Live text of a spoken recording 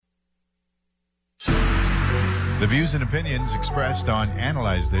The views and opinions expressed on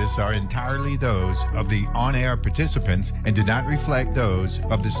Analyze This are entirely those of the on-air participants and do not reflect those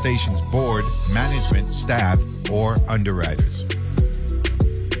of the station's board, management, staff, or underwriters.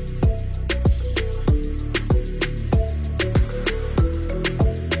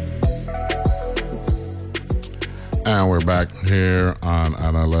 And we're back here on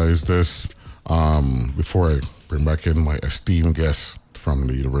Analyze This. Before I bring back in my esteemed guest from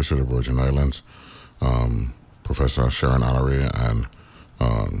the University of Virgin Islands, Professor Sharon Honoré,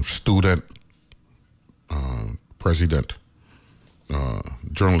 and student president,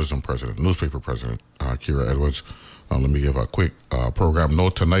 journalism president, newspaper president, Kira Edwards. Let me give a quick program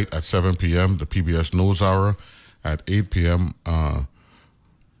note. Tonight at 7 p.m., the PBS News Hour. At 8 p.m.,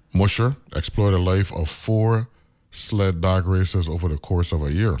 Musher, explore the life of 4 sled dog races over the course of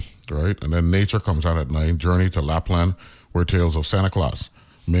a year, right? And then Nature comes on at 9, Journey to Lapland, where tales of Santa Claus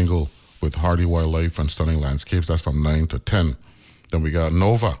mingle with hardy wildlife and stunning landscapes. That's from 9 to 10. Then we got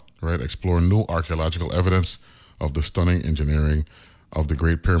Nova, right? Explore new archaeological evidence of the stunning engineering of the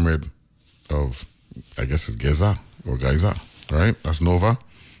Great Pyramid of, I guess it's Giza or Giza, right? That's Nova.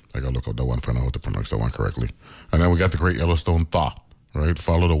 I got to look up that one, find out how to pronounce that one correctly. And then we got the Great Yellowstone Thaw, right?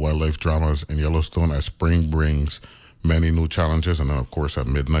 Follow the wildlife dramas in Yellowstone as spring brings many new challenges. And then, of course, at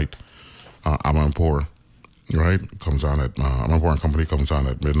midnight, Amanpour, right, comes on at, Amanpour and Company comes on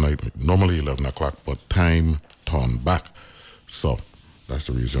at midnight, normally 11 o'clock, but time turned back. So that's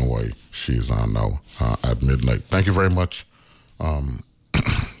the reason why she's on now at midnight. Thank you very much,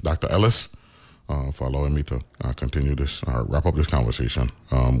 Dr. Ellis, for allowing me to continue this, wrap up this conversation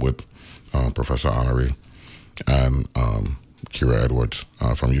with Professor Honoré and Kira Edwards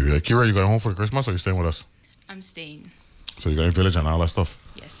from UVA. Kira, you going home for Christmas or you staying with us? I'm staying. So you going village and all that stuff?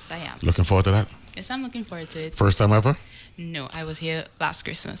 Yes, I am. Looking forward to that? Yes, I'm looking forward to it. First time ever? No, I was here last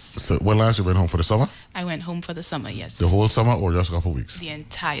Christmas. So when last you went home for the summer? I went home for the summer, yes. The whole summer or just a couple weeks? The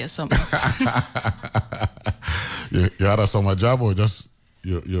entire summer. You had a summer job or just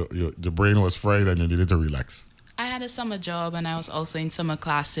your brain was fried and you needed to relax? I had a summer job and I was also in summer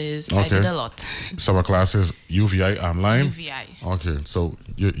classes. Okay. I did a lot. Summer classes, UVI online? UVI. Okay, so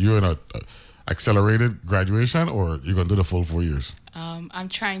you're in a accelerated graduation or you're going to do the full 4 years? I'm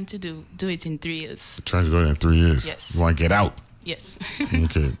trying to do it in 3 years. Trying to do it in 3 years? Yes. You want to get out? Yes.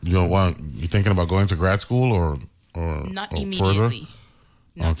 Okay. You thinking about going to grad school or Not or immediately. Further?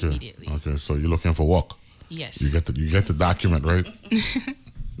 Not immediately. Okay, so you're looking for work. Yes. You get the document, right?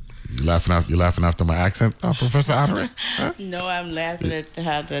 You laughing after my accent, Professor Honoré? Huh? No, I'm laughing at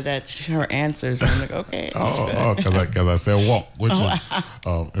how that her answers. I'm like, okay. Because I said walk, which is,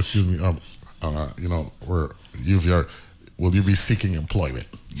 excuse me, we're UVR. Will you be seeking employment?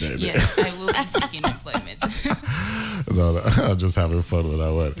 Yes, I will be seeking employment. No, I'm just having fun with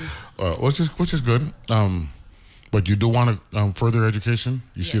that one, which is good. But you do want to further education?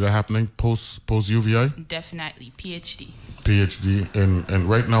 You see that happening post UVI? Definitely, PhD. And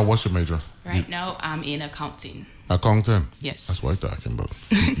right now, what's your major? Right now, I'm in accounting. Accounting? Yes. That's what I'm talking about.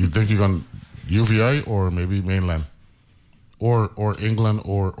 You think you're going UVI or maybe mainland? Or England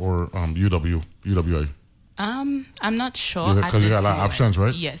or UWI? I'm not sure. Because you got a lot of options,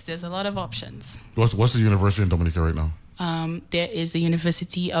 right? Yes, there's a lot of options. What's the university in Dominica right now? There is the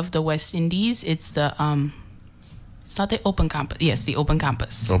University of the West Indies. It's the it's not the open campus. Yes, the open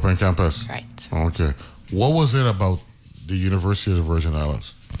campus. Open campus. Right. Okay. What was it about the University of the Virgin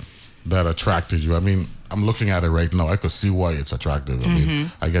Islands that attracted you? I mean, I'm looking at it right now. I could see why it's attractive. I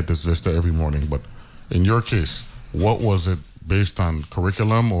mean, I get this vista every morning. But in your case, what was it based on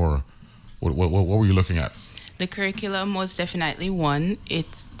curriculum or what were you looking at? The curriculum was definitely one.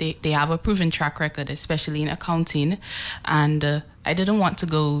 They have a proven track record, especially in accounting. And I didn't want to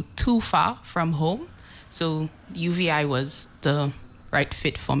go too far from home. So UVI was the right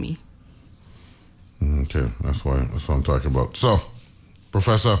fit for me. Okay, that's what I'm talking about. So,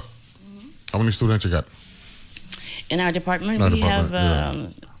 Professor, how many students you got? In our department, we have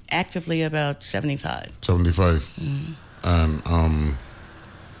actively about 75. 75. And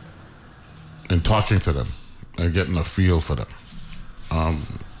in talking to them and getting a feel for them,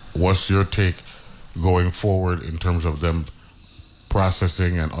 what's your take going forward in terms of them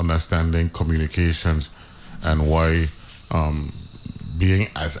processing and understanding communications and why being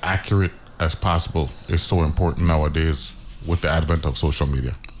as accurate as possible is so important nowadays with the advent of social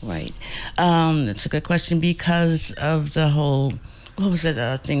media? Right. That's a good question because of the whole, what was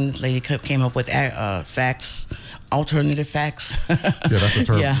it, thing this lady came up with, facts, alternative facts. Yeah, that's the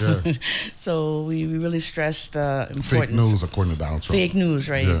term. Yeah. So we really stressed the importance. Fake news, according to Donald Trump. Fake news,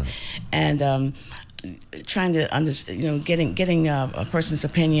 right? Yeah. And trying to understand, getting a person's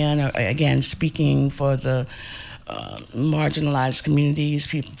opinion, or again, speaking for the marginalized communities,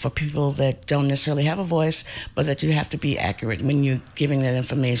 for people that don't necessarily have a voice, but that you have to be accurate when you're giving that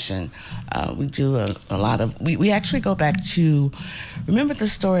information. We do a lot of, we actually go back to, remember the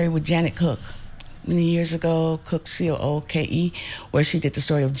story with Janet Cook many years ago, Cook, Cooke, where she did the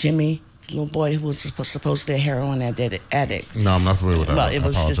story of Jimmy, the little boy who was supposedly a heroin addict. No, I'm not familiar with that. Well, it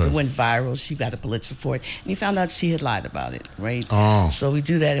was just, it went viral. She got a Pulitzer for it. And he found out she had lied about it, right? Oh. So we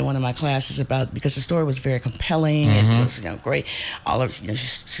do that in one of my classes because the story was very compelling. It was, great. All of, she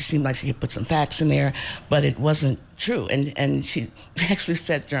seemed like she had put some facts in there, but it wasn't true. And she actually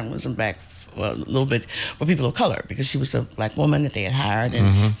set journalism back a little bit for people of color, because she was a black woman that they had hired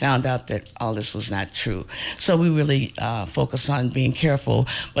and found out that all this was not true. So we really focus on being careful,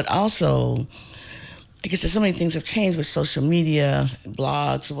 but also, I guess there's so many things have changed with social media,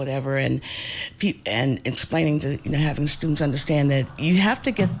 blogs, whatever, and explaining to, having students understand that you have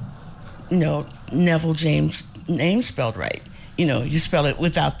to get, Neville James' name spelled right. You spell it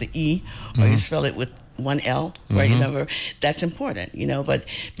without the E, or you spell it with one L, right? That's important, but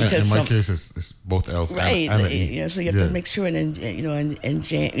because in my case, it's both L's right, and an E. So you have to make sure, and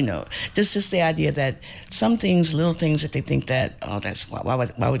just the idea that some things, little things that they think that, that's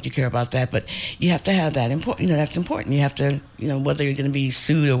why would you care about that? But you have to have that important. That's important. You have to, whether you're going to be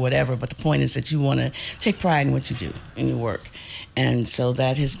sued or whatever. But the point is that you want to take pride in what you do in your work, and so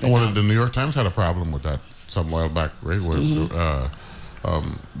that has been. Well, the New York Times had a problem with that some while back, right? Where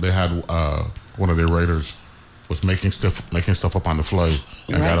they had one of their writers was making stuff up on the fly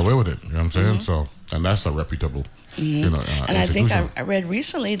and got away with it. You know what I'm saying? So, and that's a reputable, and I think I read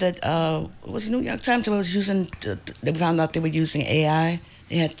recently that it was the New York Times that was using. They found out they were using AI.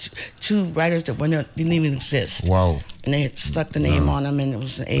 They had two writers that didn't even exist. Wow! And they had stuck the name on them, and it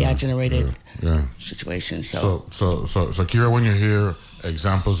was an AI generated situation. So, Kira, when you hear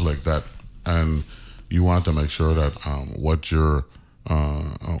examples like that, and you want to make sure that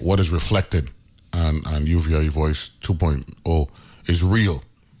what is reflected on UVI Voice 2.0 is real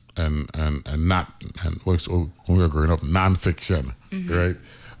and not, and when we were growing up, nonfiction, right?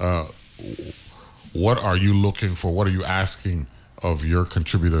 What are you looking for? What are you asking of your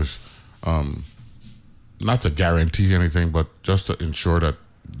contributors? Not to guarantee anything, but just to ensure that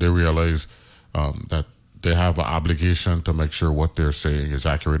they realize that they have an obligation to make sure what they're saying is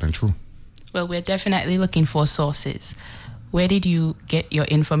accurate and true. Well, we're definitely looking for sources. Where did you get your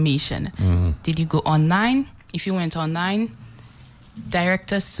information? Did you go online? If you went online,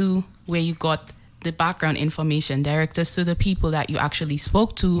 direct us to where you got the background information. Direct us to the people that you actually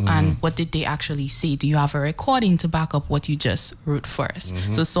spoke to and what did they actually say. Do you have a recording to back up what you just wrote for us?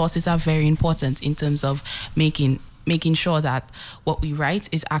 So sources are very important in terms of making sure that what we write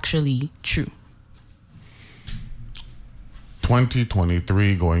is actually true.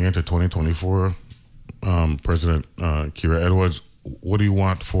 2023 going into 2024, President Kira Edwards, what do you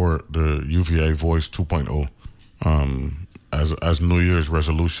want for the UVA Voice 2.0 as New Year's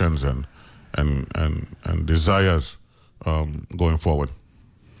resolutions and desires going forward?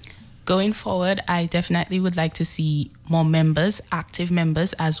 Going forward, I definitely would like to see more members, active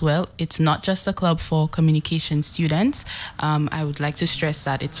members as well. It's not just a club for communication students. I would like to stress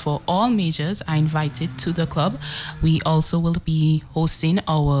that it's for all majors are invited to the club. We also will be hosting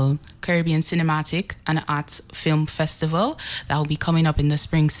our Caribbean Cinematic and Arts Film Festival that will be coming up in the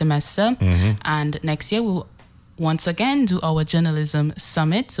spring semester. And next year we'll once again do our journalism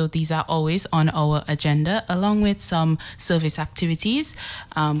summit. So these are always on our agenda, along with some service activities.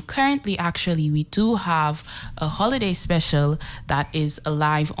 Currently, actually, we do have a holiday special that is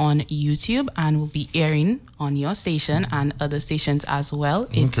live on YouTube and will be airing on your station and other stations as well.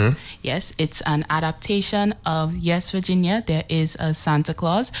 Yes, it's an adaptation of Yes, Virginia, There Is a Santa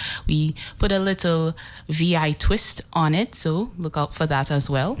Claus. We put a little VI twist on it, so look out for that as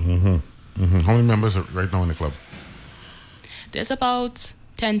well. How many members are right now in the club? There's about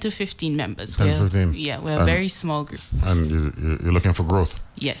 10 to 15 members. 10 to 15? Yeah, we're a very small group. And you're looking for growth?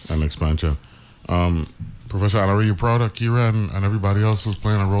 Yes. And expansion. Professor Anna, are you proud of Kira and everybody else who's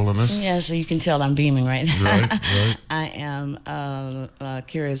playing a role in this? Yeah, so you can tell I'm beaming right now. Right. I am.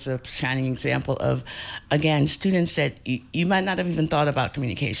 Kira is a shining example of, again, students that you might not have even thought about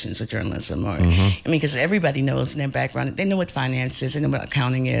communications or journalism. Or because everybody knows in their background, they know what finance is, they know what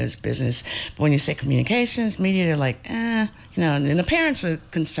accounting is, business. But when you say communications, media, they're like, and the parents are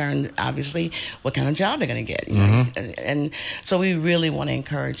concerned, obviously, what kind of job they're going to get. And so we really want to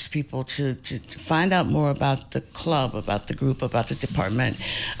encourage people to find out more about the club, about the group, about the department,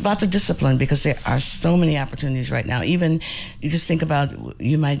 about the discipline, because there are so many opportunities right now. Even you just think about,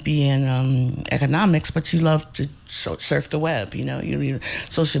 you might be in economics, but you love to surf the web, you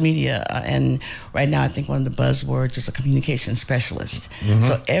social media. And right now, I think one of the buzzwords is a communication specialist.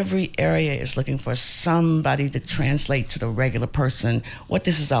 So every area is looking for somebody to translate to the regular person what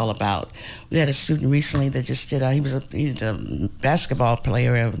this is all about. We had a student recently that just did, he was a basketball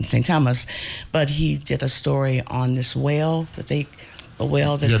player in St. Thomas, but he did a story on this whale that the beach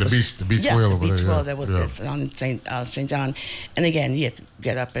whale over there. Whale that was found in St. John. And again, he had to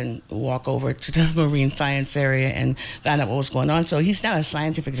get up and walk over to the marine science area and find out what was going on. So he's not a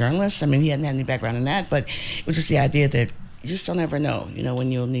scientific journalist. I mean, he hadn't had any background in that, but it was just the idea that you just don't ever know, when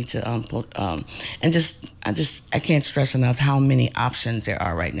you'll need to I can't stress enough how many options there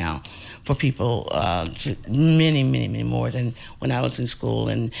are right now for people, many, many, many more than when I was in school.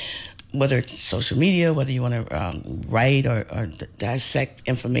 And whether it's social media, whether you want to write or dissect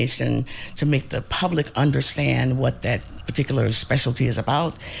information to make the public understand what that particular specialty is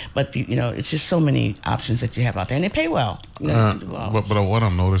about. But, it's just so many options that you have out there, and they pay well. But what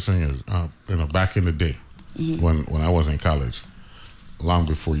I'm noticing is, back in the day, when I was in college, long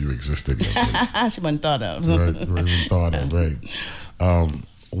before you existed yet. She wasn't thought of. Right.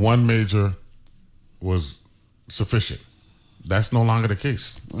 One major was sufficient. That's no longer the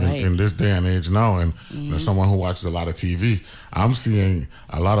case in this day and age now. And as someone who watches a lot of TV, I'm seeing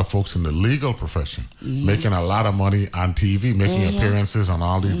a lot of folks in the legal profession making a lot of money on TV, making appearances on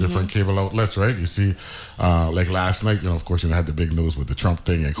all these different cable outlets, right? You see, like last night, of course, had the big news with the Trump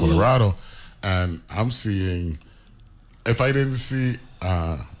thing in Colorado. And I'm seeing, if I didn't see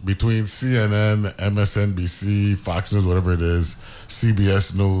between CNN, MSNBC, Fox News, whatever it is,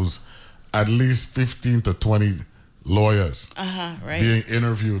 CBS News, at least 15 to 20 lawyers being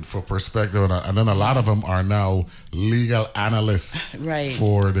interviewed for perspective, and then a lot of them are now legal analysts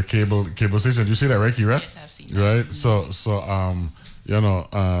for the cable station. You see that, right, Kira? Yes, I've seen that. Right. So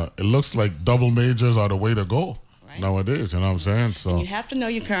it looks like double majors are the way to go nowadays. You know what I'm saying? So and you have to know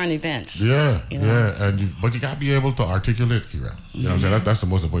your current events. Yeah, but you gotta be able to articulate, Kira. You know what I'm saying? That's the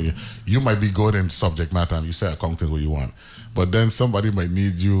most important. You might be good in subject matter, and you say accounting what you want, but then somebody might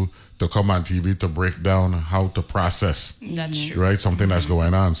need you to come on TV to break down how to process. That's true. Right? Something that's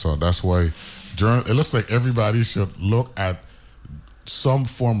going on. So that's why it looks like everybody should look at some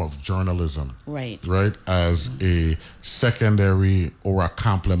form of journalism. Right, as a secondary or a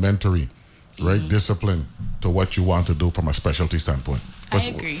complementary discipline to what you want to do from a specialty standpoint. I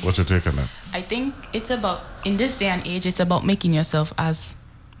agree. What's your take on that? I think it's about, in this day and age, it's about making yourself as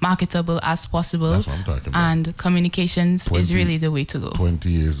marketable as possible. That's what I'm talking about. And communications is really the way to go. 20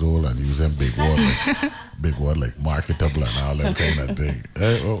 years old and using big word like marketable and all that kind of thing.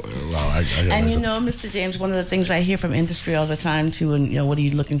 Mr. James, one of the things I hear from industry all the time too, and what are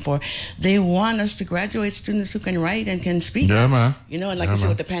you looking for? They want us to graduate students who can write and can speak. Yeah, man. And like you said,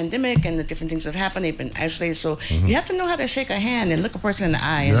 with the pandemic and the different things that have happened, they've been isolated. So you have to know how to shake a hand and look a person in the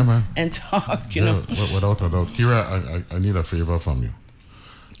eye and talk. Without a doubt. Kira, I need a favor from you.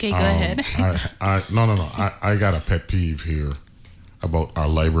 Okay, go ahead. I got a pet peeve here about our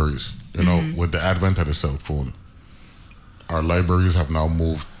libraries. With the advent of the cell phone, our libraries have now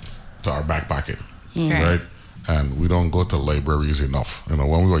moved to our back pocket, right? And we don't go to libraries enough. When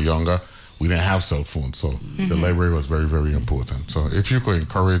we were younger, we didn't have cell phones, so the library was very, very important. So if you could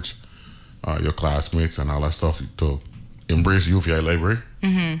encourage your classmates and all that stuff to embrace UVI library,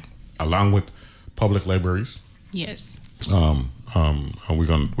 along with public libraries. Yes. And we're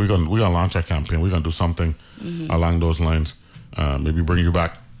gonna launch a campaign. We're gonna do something along those lines. Maybe bring you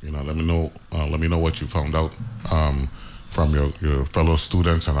back. Let me know. Let me know what you found out from your fellow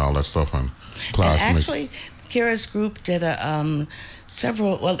students and all that stuff and classmates. And actually, Kira's group did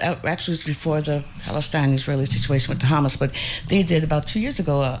several, actually it was before the Palestine-Israeli situation with the Hamas, but they did about 2 years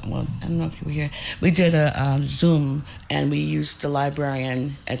ago, I don't know if you were here, we did a Zoom, and we used the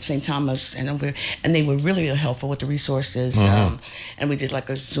librarian at St. Thomas, and they were really, really helpful with the resources, and we did like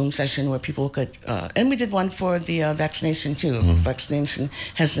a Zoom session where people could, and we did one for the vaccination too, vaccination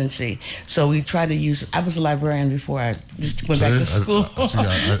hesitancy. So we tried to use, I was a librarian before I just went back to school.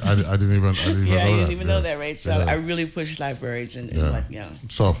 I didn't even know that. You didn't even know that, right? So I really pushed libraries and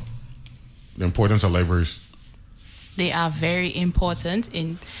So, the importance of libraries. They are very important.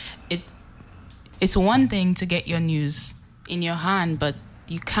 It's one thing to get your news in your hand, but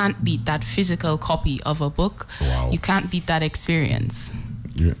you can't beat that physical copy of a book. Wow. You can't beat that experience.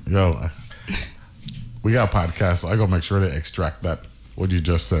 We got a podcast, so I gotta make sure to extract that, what you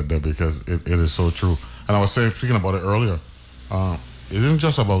just said there, because it is so true. And I was speaking about it earlier, it isn't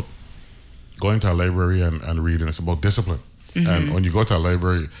just about going to a library and reading. It's about discipline. And when you go to a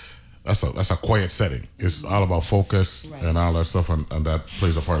library, that's a quiet setting. It's all about focus and all that stuff, and that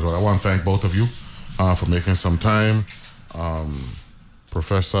plays a part as well. I want to thank both of you for making some time.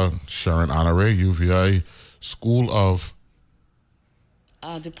 Professor Sharon Honore, UVI School of...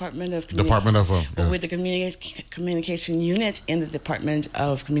 Department of with the communication unit in the Department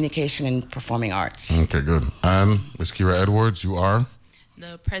of Communication and Performing Arts. Okay, good. And Ms. Kira Edwards, you are?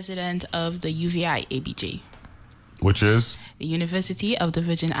 The president of the UVI ABJ. Which is? The University of the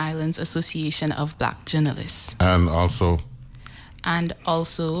Virgin Islands Association of Black Journalists. And also? And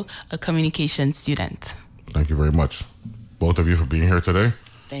also a communication student. Thank you very much, both of you, for being here today.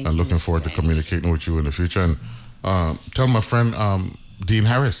 Thank and you, looking Mr. forward James. to communicating with you in the future. And tell my friend Dean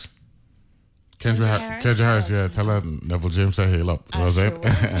Harris. Kendra Harris, yeah. Tell her Neville James said hail up. You know what I'm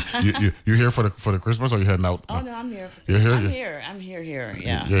saying? you here for the Christmas, or you heading out? Oh no, I'm here. You're here? I'm here.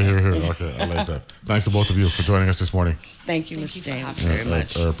 Yeah. You're here. Okay, I like that. Thanks to both of you for joining us this morning. Thank you, Mr. James, very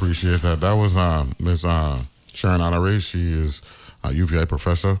much. I appreciate that. That was Ms. Sharon Honore. She is a UVI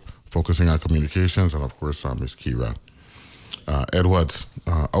professor focusing on communications, and of course Ms. Kira Edwards,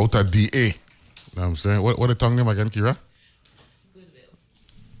 out at DA. You know what I'm saying? What the tongue name again, Kira?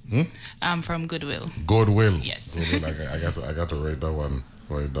 I'm from Goodwill. Goodwill. Yes. Goodwill. I got to write that one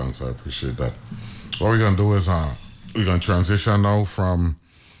right down, so I appreciate that. What we're gonna do is we're gonna transition now from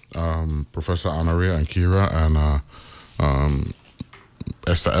Professor Honore and Kira and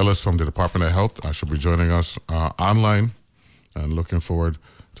Esther Ellis from the Department of Health. She'll be joining us online, and looking forward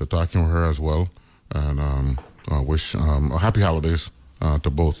to talking with her as well. And wish happy holidays to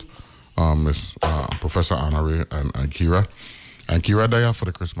both Miss Professor Honore and Kira. And Kira day off for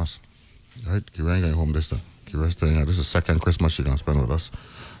the Christmas. Right? Kira ain't going home this time. Kira's staying out. This is the second Christmas she's going to spend with us.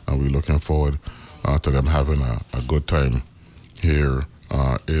 And we're looking forward to them having a good time here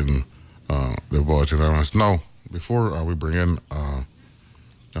in the Virgin Islands. Now, before we bring in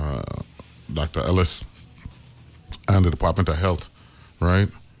Dr. Ellis and the Department of Health, right?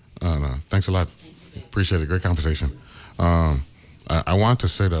 And thanks a lot. Appreciate it. Great conversation. I want to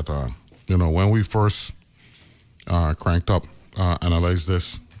say that, when we first cranked up, analyze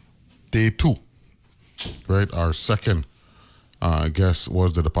this day 2, right? Our second guest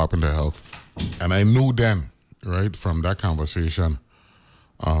was the Department of Health, and I knew then, right, from that conversation,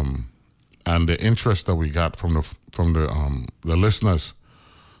 and the interest that we got from the listeners,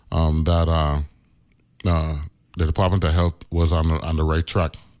 that the Department of Health was on the right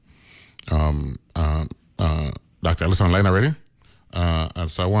track. Dr. Ellis online already? And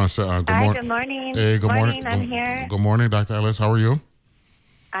so I want to say good morning. Good morning. Hey, good morning. I'm here. Good morning, Dr. Ellis. How are you?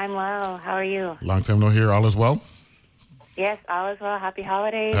 I'm well. How are you? Long time no hear. All is well? Yes, all is well. Happy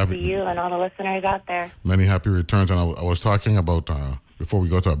holidays to you and all the listeners out there. Many happy returns. And I was talking about, before we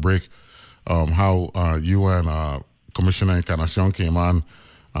go to a break, how you and Commissioner Encarnacion came on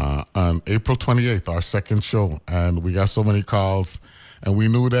April 28th, our second show. And we got so many calls. And we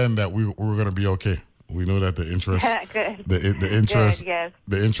knew then that we were going to be okay. We knew that the interest, the interest, Good, yes.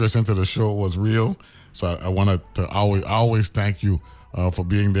 the interest into the show was real. So I wanted to always thank you for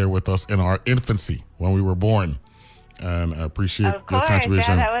being there with us in our infancy when we were born, and I appreciate Of your course,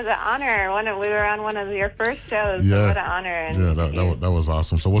 contribution. yeah, that was an honor. We were on one of your first shows. Yeah, so what an honor. And that was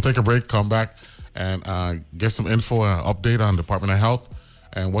awesome. So we'll take a break, come back, and get some info and update on Department of Health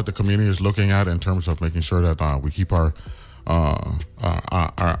and what the community is looking at in terms of making sure that we keep our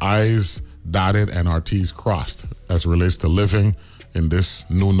I's dotted and our T's crossed as it relates to living in this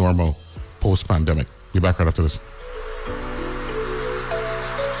new normal post-pandemic. Be back right after this.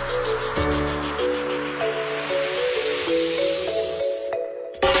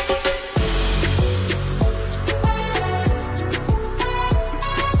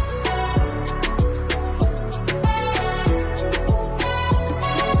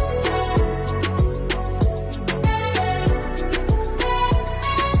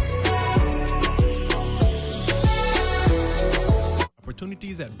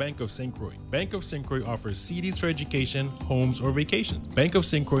 Opportunities at Bank of St. Croix. Bank of St. Croix offers CDs for education, homes, or vacations. Bank of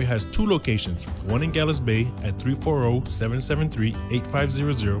St. Croix has 2 locations, one in Gallows Bay at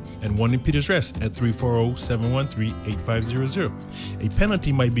 340-773-8500 and one in Peters Rest at 340-713-8500. A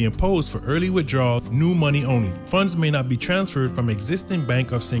penalty might be imposed for early withdrawal, new money only. Funds may not be transferred from existing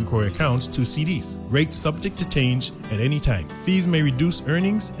Bank of St. Croix accounts to CDs. Rates subject to change at any time. Fees may reduce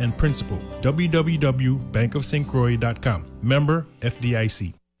earnings and principal. www.bankofstcroix.com. Member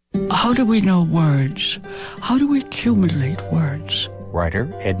FDIC. How do we know words? How do we accumulate words? Writer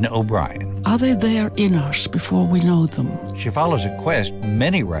Edna O'Brien. Are they there in us before we know them? She follows a quest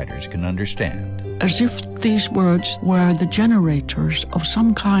many writers can understand. As if these words were the generators of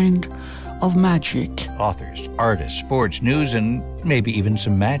some kind of magic. Authors, artists, sports, news, and maybe even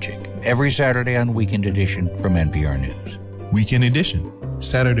some magic. Every Saturday on Weekend Edition from NPR News. Weekend Edition,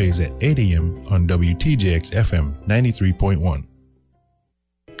 Saturdays at 8 a.m. on WTJX FM 93.1.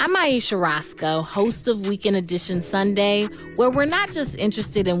 I'm Aisha Roscoe, host of Weekend Edition Sunday, where we're not just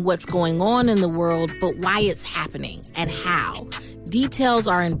interested in what's going on in the world, but why it's happening and how. Details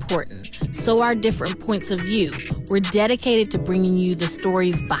are important, so are different points of view. We're dedicated to bringing you the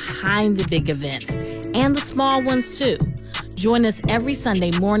stories behind the big events and the small ones, too. Join us every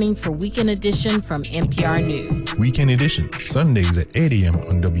Sunday morning for Weekend Edition from NPR News. Weekend Edition, Sundays at 8 a.m.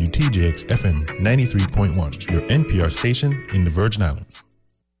 on WTJX FM 93.1, your NPR station in the Virgin Islands.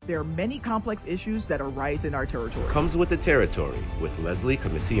 There are many complex issues that arise in our territory. Comes with the territory with Leslie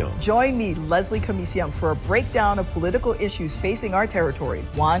Commission. Join me, Leslie Commission, for a breakdown of political issues facing our territory,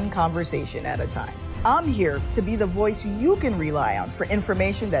 one conversation at a time. I'm here to be the voice you can rely on for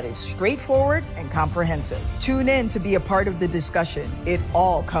information that is straightforward and comprehensive. Tune in to be a part of the discussion. It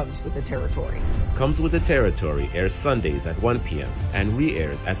all comes with the territory. Comes with the Territory airs Sundays at 1 p.m. and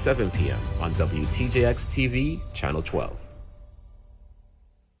re-airs at 7 p.m. on WTJX TV, Channel 12.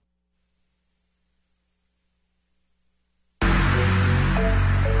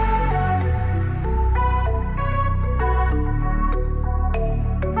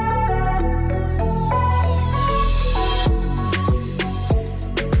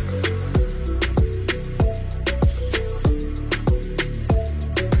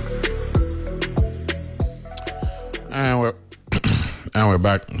 And we're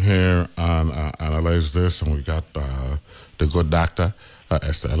back here on Analyze This, and we got the good doctor,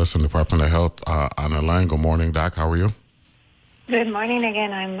 Esther Ellis from the Department of Health on the line. Good morning, Doc. How are you? Good morning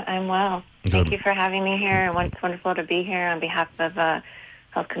again. I'm well. Good. Thank you for having me here. It's wonderful to be here on behalf of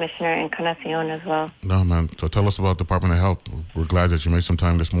Health Commissioner Encarnacion as well. No, man. So tell us about the Department of Health. We're glad that you made some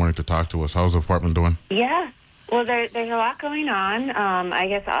time this morning to talk to us. How's the department doing? Yeah. Well, there's a lot going on. I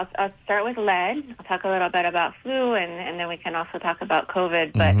guess I'll start with lead. I'll talk a little bit about flu, and then we can also talk about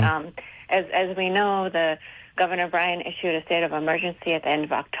COVID. But as we know, the Governor Bryan issued a state of emergency at the end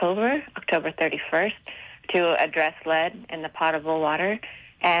of October 31st, to address lead in the potable water.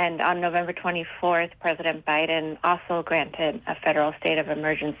 And on November 24th, President Biden also granted a federal state of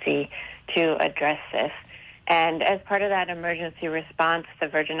emergency to address this. And as part of that emergency response, the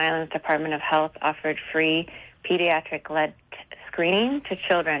Virgin Islands Department of Health offered free pediatric lead screening to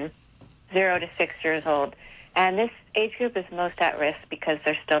children 0 to 6 years old. And this age group is most at risk because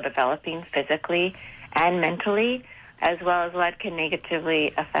they're still developing physically and mentally, as well as lead can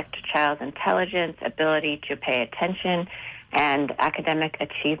negatively affect a child's intelligence, ability to pay attention, and academic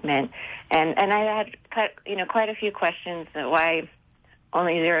achievement. And I had quite a few questions why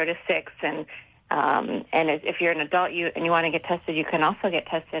only 0 to 6, and if you're an adult and you want to get tested, you can also get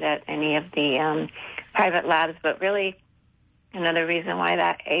tested at any of the private labs. But really, another reason why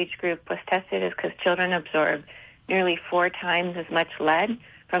that age group was tested is because children absorb nearly 4 times as much lead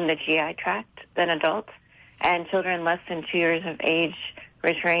from the GI tract than adults, and children less than 2 years of age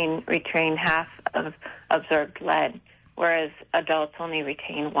retain half of absorbed lead, whereas adults only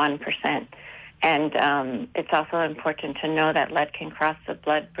retain 1%. And it's also important to know that lead can cross the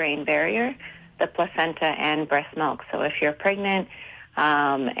blood-brain barrier, the placenta, and breast milk. So if you're pregnant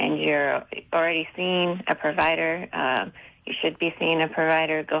and you're already seeing a provider, you should be seeing a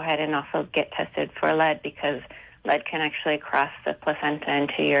provider. Go ahead and also get tested for lead, because lead can actually cross the placenta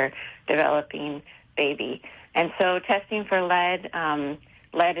into your developing baby. And so testing for lead,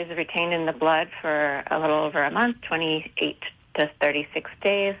 lead is retained in the blood for a little over a month, 28 to 36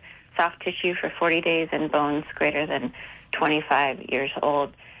 days, soft tissue for 40 days, and bones greater than 25 years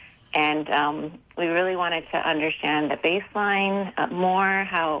old. And we really wanted to understand the baseline more,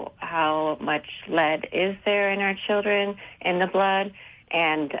 how much lead is there in our children in the blood,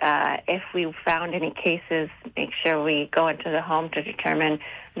 and if we found any cases, make sure we go into the home to determine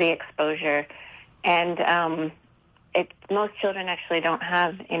the exposure. And most children actually don't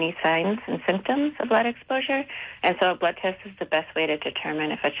have any signs and symptoms of lead exposure, and so a blood test is the best way to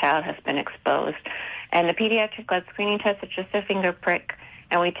determine if a child has been exposed. And the pediatric lead screening test is just a finger prick,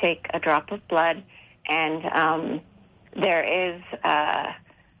 and we take a drop of blood, and there is,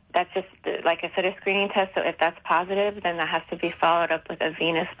 that's just, like I said, a screening test. So if that's positive, then that has to be followed up with a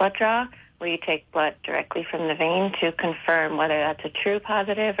venous blood draw, where you take blood directly from the vein to confirm whether that's a true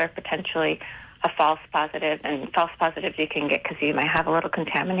positive or potentially a false positive. And false positives you can get because you might have a little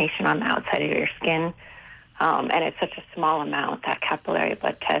contamination on the outside of your skin. And it's such a small amount, that capillary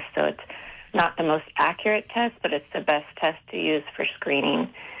blood test. So it's not the most accurate test, but it's the best test to use for screening.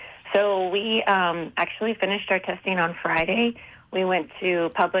 So we actually finished our testing on Friday. We went to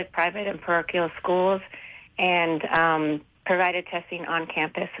public, private, and parochial schools and provided testing on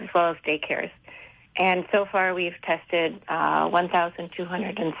campus as well as daycares. And so far we've tested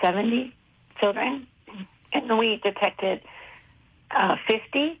 1,270 children, and we detected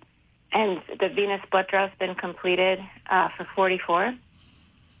 50, and the venous blood draw has been completed for 44,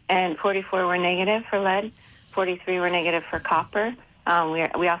 and 44 were negative for lead, 43 were negative for copper.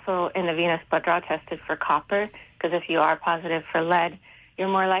 We also, in the venous blood draw, tested for copper, because if you are positive for lead, you're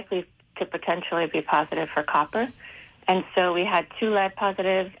more likely to potentially be positive for copper. And so we had 2 lead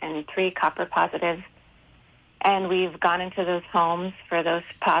positives and 3 copper positives. And we've gone into those homes for those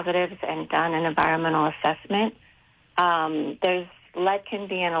positives and done an environmental assessment. Lead can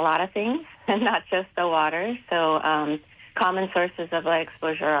be in a lot of things, and not just the water. So common sources of lead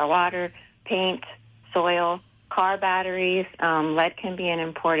exposure are water, paint, soil, car batteries. Lead can be in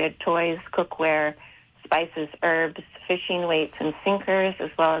imported toys, cookware, spices, herbs, fishing weights and sinkers,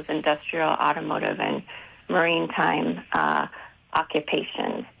 as well as industrial, automotive, and maritime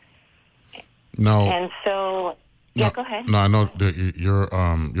occupations. No. And so, go ahead. No, I know that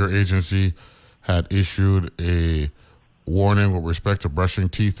your agency had issued a warning with respect to brushing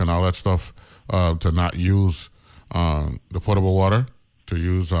teeth and all that stuff, to not use the potable water, to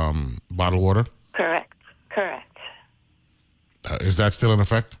use bottled water. Correct. Is that still in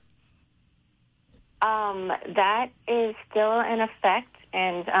effect? That is still in effect,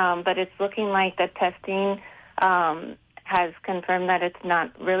 and but it's looking like the testing has confirmed that it's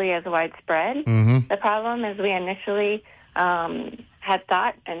not really as widespread. Mm-hmm. The problem is we initially had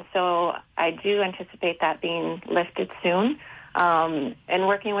thought, and so I do anticipate that being lifted soon. And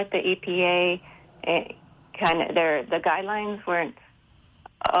working with the EPA, the guidelines weren't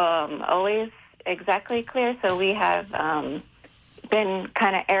always exactly clear, so we have been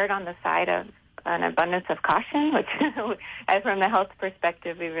kind of erred on the side of an abundance of caution, which, as from the health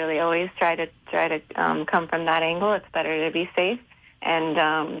perspective, we really always try to come from that angle. It's better to be safe,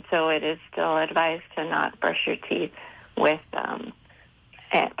 and so it is still advised to not brush your teeth with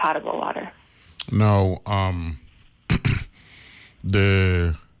potable water. Now,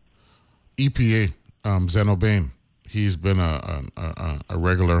 the EPA, Zeno Bain, he's been a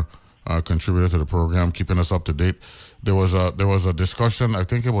regular contributor to the program, keeping us up to date. There was a discussion, I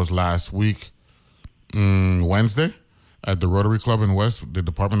think it was last week, Wednesday, at the Rotary Club in West. The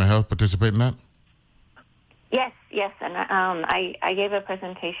Department of Health participate in that? Yes, and I gave a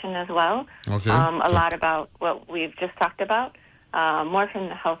presentation as well. Okay. A lot about what we've just talked about, more from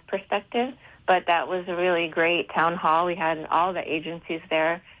the health perspective. But that was a really great town hall. We had all the agencies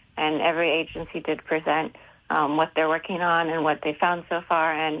there, and every agency did present what they're working on and what they found so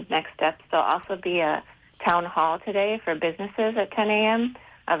far and next steps. There'll also be a town hall today for businesses at 10 a.m.,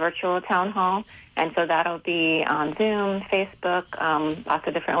 a virtual town hall. And so that'll be on Zoom, Facebook, lots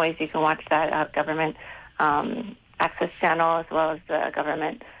of different ways you can watch that, government access channel, as well as the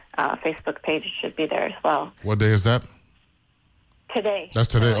government Facebook page should be there as well. What day is that? Today. That's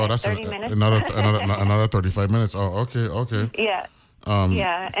today. Oh, that's 30 minutes. another 35 minutes. Oh, okay. Yeah.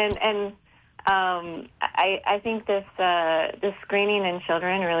 And I think this screening in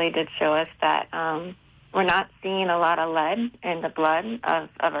children really did show us that we're not seeing a lot of lead in the blood of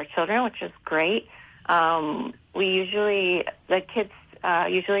our children, which is great. The kids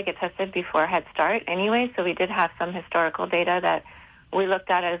usually get tested before Head Start anyway, so we did have some historical data that we looked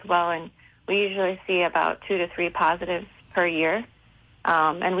at as well, and we usually see about 2 to 3 positives per year.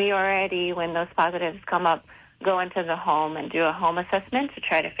 And we already, when those positives come up, go into the home and do a home assessment to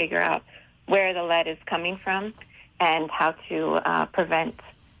try to figure out where the lead is coming from and how to prevent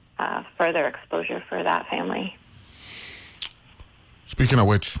further exposure for that family. Speaking of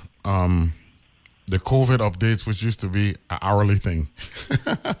which, the COVID updates, which used to be an hourly thing,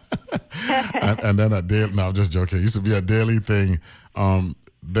 and then a daily. No, I'm just joking. It used to be a daily thing. Are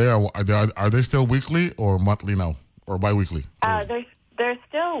they still weekly or monthly now, or biweekly? They're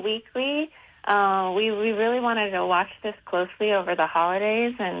still weekly. We really wanted to watch this closely over the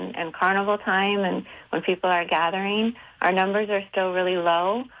holidays and carnival time, and when people are gathering. Our numbers are still really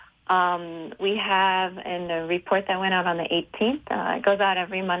low. We have in the report that went out on the 18th, it goes out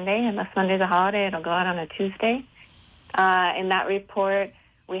every Monday. Unless Monday's a holiday, it'll go out on a Tuesday. In that report,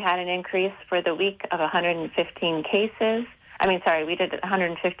 we had an increase for the week of 115 cases. We did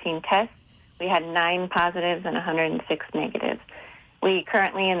 115 tests. We had 9 positives and 106 negatives. We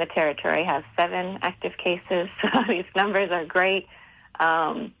currently in the territory have 7 active cases. So these numbers are great.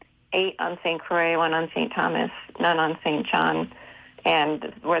 8 on St. Croix, 1 on St. Thomas, none on St. John,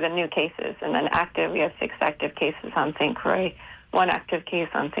 and we're the new cases. And then active, we have 6 active cases on St. Croix, 1 active case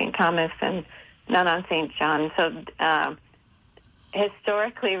on St. Thomas, and none on St. John. So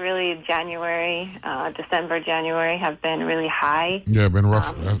historically, really, December, January have been really high. Yeah, been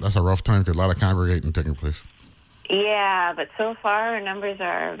rough. That's a rough time because a lot of congregating taking place. Yeah, but so far our numbers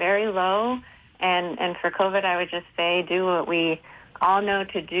are very low. And for COVID, I would just say do what we all know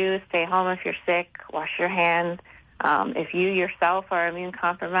to do. Stay home if you're sick. Wash your hands. If you yourself are immune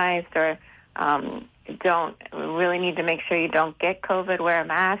compromised or don't really need to make sure you don't get COVID, wear a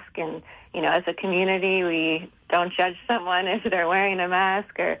mask. And, as a community, we don't judge someone if they're wearing a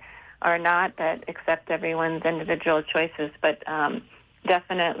mask or not, but accept everyone's individual choices. But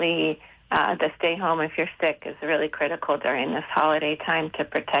definitely the stay home if you're sick is really critical during this holiday time to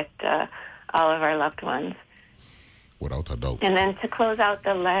protect all of our loved ones. Without a doubt. And then to close out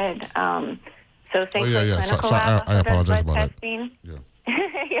the lead, so St. Clinical So, Lab I apologize does lead about testing. that.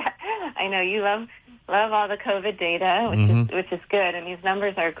 Yeah, I know you love all the COVID data, which is good, and these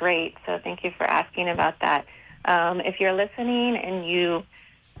numbers are great. So thank you for asking about that. If you're listening and you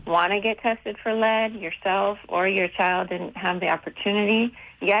want to get tested for lead yourself or your child didn't have the opportunity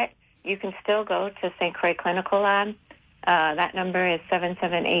yet, you can still go to St. Croix Clinical Lab. That number is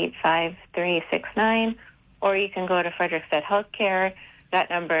 778-5369, or you can go to Frederickstead Healthcare. That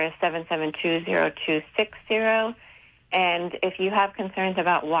number is 772-0260. And if you have concerns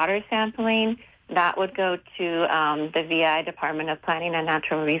about water sampling, that would go to the VI, Department of Planning and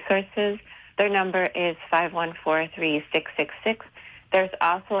Natural Resources. Their number is 514-3666. There's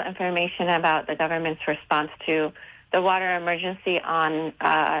also information about the government's response to the water emergency on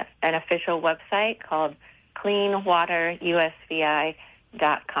an official website called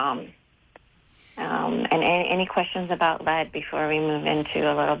cleanwaterusvi.com. And any questions about lead before we move into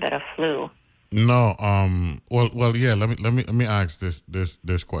a little bit of flu? No. Well. Yeah. Let me ask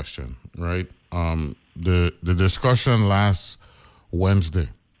this question. Right. The discussion last Wednesday,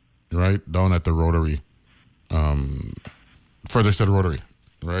 right, down at the Rotary, Frederickstead Rotary,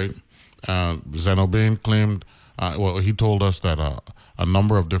 right. Zeno Bain claimed. He told us that a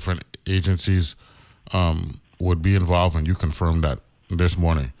number of different agencies would be involved, and you confirmed that this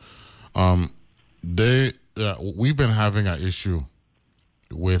morning. We've been having an issue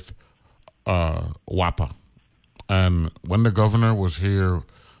with WAPA, and when the governor was here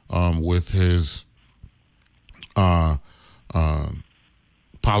with his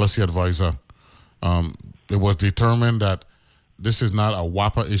policy advisor, it was determined that this is not a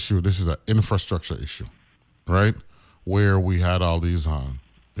WAPA issue. This is an infrastructure issue, right? Where we had all these,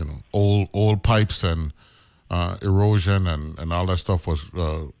 old pipes and erosion and all that stuff was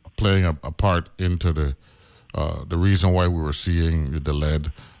playing a part into the reason why we were seeing the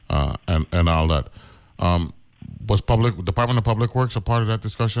lead and all that. Was Department of Public Works a part of that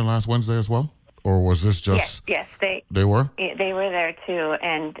discussion last Wednesday as well, or was this just? Yes, they were. They were there too,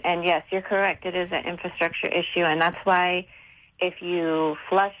 and yes, you're correct. It is an infrastructure issue, and that's why if you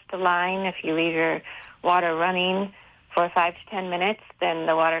flush the line, if you leave your water running for 5 to 10 minutes, then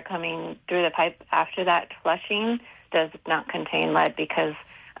the water coming through the pipe after that flushing does not contain lead, because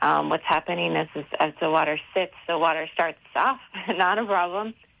what's happening is as the water sits, the water starts off not a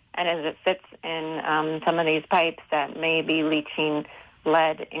problem, and as it sits in some of these pipes that may be leaching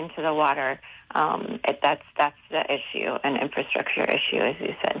lead into the water, that's the issue, an infrastructure issue, as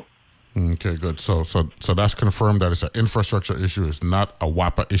you said. Okay, good. So that's confirmed that it's an infrastructure issue. It's not a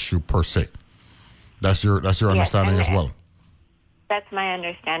WAPA issue per se. That's your understanding as well. That's my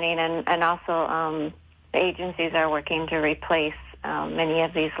understanding, and also the agencies are working to replace many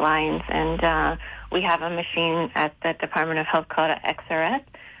of these lines, and we have a machine at the Department of Health called an XRF.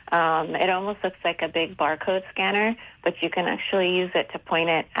 It almost looks like a big barcode scanner, but you can actually use it to point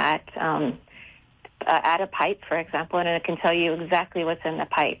it at a pipe, for example, and it can tell you exactly what's in the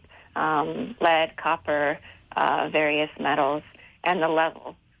pipe. Lead, copper, various metals, and the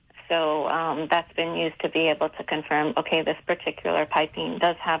level. So that's been used to be able to confirm, okay, this particular piping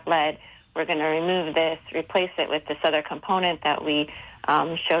does have lead. We're going to remove this, replace it with this other component that we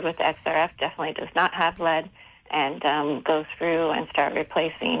showed with the XRF, definitely does not have lead, and go through and start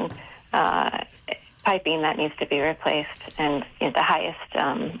replacing piping that needs to be replaced, and the highest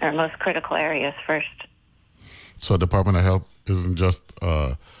or most critical areas first. So Department of Health isn't just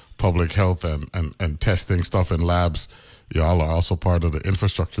public health and testing stuff in labs. Y'all are also part of the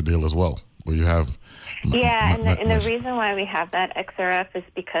infrastructure deal as well, where you have... and the reason why we have that XRF is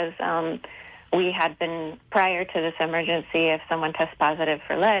because we had been, prior to this emergency, if someone tests positive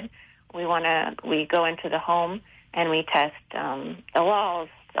for lead, we go into the home and we test the walls,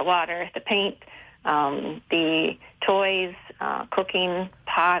 the water, the paint, the toys, cooking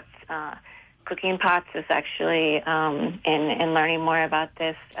pots. Cooking pots is actually, in learning more about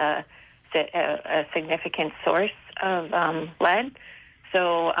this, a significant source of lead.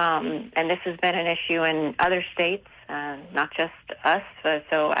 So, and this has been an issue in other states, not just us.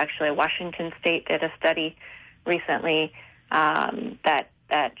 So actually Washington State did a study recently that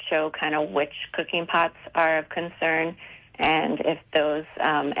show kind of which cooking pots are of concern, and if those,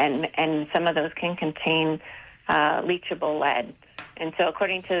 and some of those can contain leachable lead. And so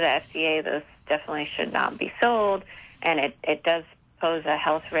according to the FDA, those definitely should not be sold, and it does pose a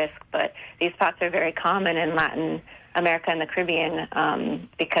health risk. But these pots are very common in Latin America and the Caribbean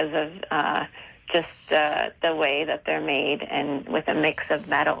because of just the way that they're made and with a mix of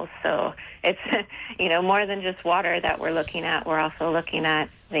metals. So it's, more than just water that we're looking at. We're also looking at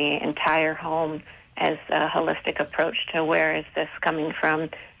the entire home as a holistic approach to where is this coming from,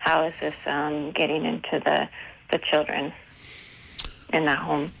 how is this getting into the children in that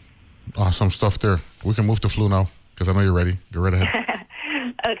home. Awesome stuff there. We can move to flu now because I know you're ready. Go right ahead.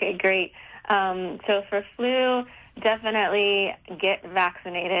 Okay, great. So for flu, definitely get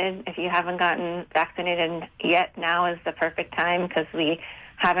vaccinated. If you haven't gotten vaccinated yet, now is the perfect time because we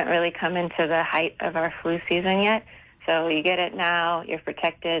haven't really come into the height of our flu season yet. So you get it now, you're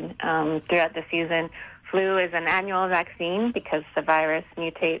protected throughout the season. Flu is an annual vaccine because the virus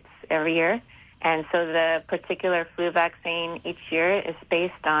mutates every year. And so the particular flu vaccine each year is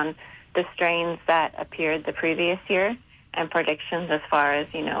based on the strains that appeared the previous year and predictions as far as,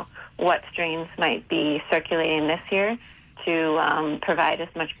 what strains might be circulating this year to provide as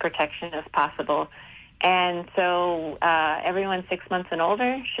much protection as possible. And so everyone 6 months and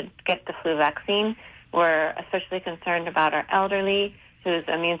older should get the flu vaccine. We're especially concerned about our elderly whose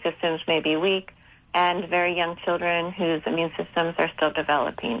immune systems may be weak and very young children whose immune systems are still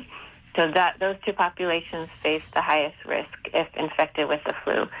developing. So those two populations face the highest risk if infected with the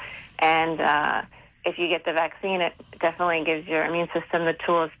flu. And if you get the vaccine, it definitely gives your immune system the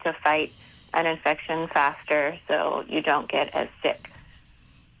tools to fight an infection faster so you don't get as sick.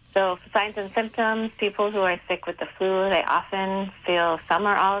 So signs and symptoms, people who are sick with the flu, they often feel some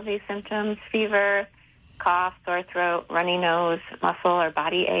or all of these symptoms: fever, cough, sore throat, runny nose, muscle or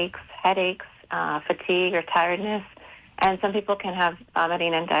body aches, headaches, fatigue or tiredness. And some people can have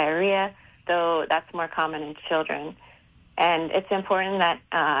vomiting and diarrhea, though that's more common in children. And it's important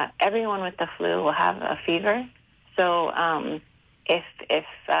that everyone with the flu will have a fever. So if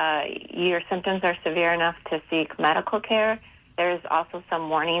your symptoms are severe enough to seek medical care, there's also some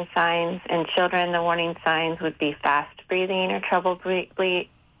warning signs. In children, the warning signs would be fast breathing or trouble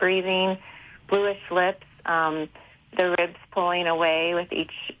breathing, bluish lips, the ribs pulling away with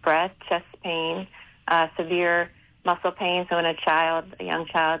each breath, chest pain, severe muscle pain. So in a young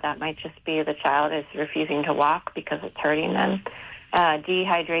child, that might just be the child is refusing to walk because it's hurting them.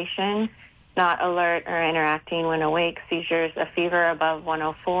 Dehydration, not alert or interacting when awake, seizures, a fever above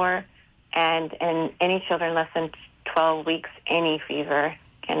 104, and in any children less than 12 weeks, any fever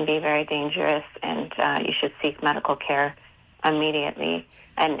can be very dangerous, and you should seek medical care immediately.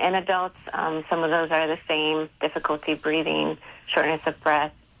 And in adults, some of those are the same: difficulty breathing, shortness of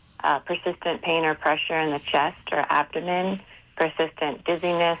breath, persistent pain or pressure in the chest or abdomen, persistent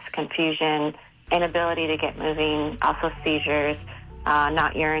dizziness, confusion, inability to get moving, also seizures,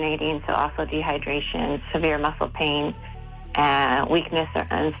 not urinating, so also dehydration, severe muscle pain, weakness or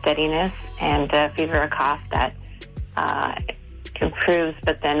unsteadiness, and fever or cough that improves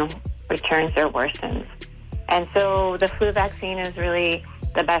but then returns or worsens. And so the flu vaccine is really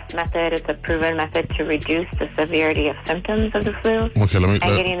the best method. It's a proven method to reduce the severity of symptoms of the flu. Okay,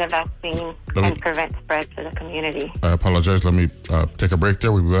 getting the vaccine can prevent spread to the community. I apologize. Let me take a break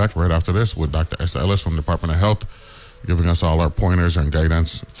there. We'll be back right after this with Dr. Esther Ellis from the Department of Health, giving us all our pointers and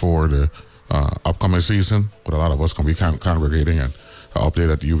guidance for the upcoming season. But a lot of us can be congregating and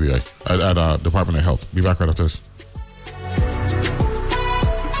update at the UVA, at Department of Health. Be back right after this.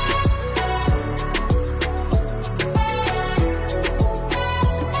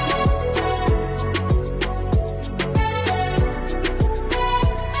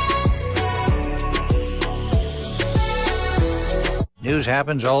 News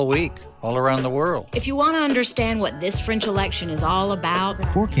happens all week, all around the world. If you want to understand what this French election is all about...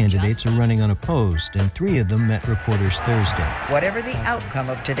 4 candidates are running unopposed, and 3 of them met reporters Thursday. Whatever the outcome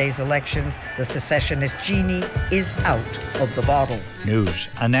of today's elections, the secessionist genie is out of the bottle. News,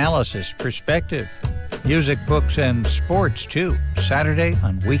 analysis, perspective, music, books, and sports, too. Saturday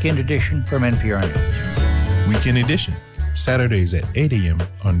on Weekend Edition from NPR News. Weekend Edition, Saturdays at 8 a.m.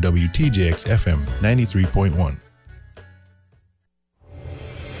 on WTJX FM 93.1.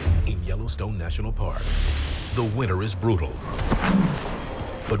 Yellowstone National Park, the winter is brutal.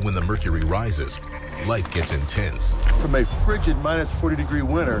 But when the mercury rises, life gets intense. From a frigid minus 40-degree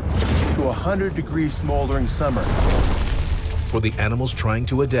winter to a 100-degree smoldering summer. For the animals trying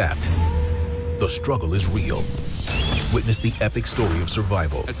to adapt, the struggle is real. Witness the epic story of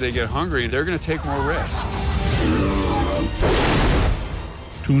survival. As they get hungry, they're going to take more risks.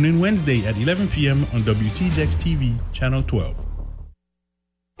 Tune in Wednesday at 11 p.m. on WTJX TV, Channel 12.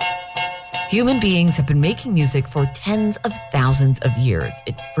 Human beings have been making music for tens of thousands of years.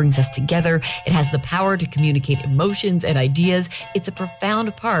 It brings us together. It has the power to communicate emotions and ideas. It's a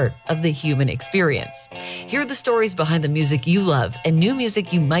profound part of the human experience. Hear the stories behind the music you love and new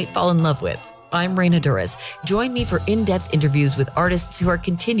music you might fall in love with. I'm Raina Duras. Join me for in-depth interviews with artists who are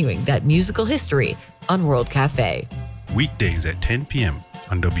continuing that musical history on World Cafe. Weekdays at 10 p.m.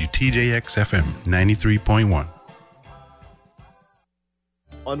 on WTJX FM 93.1.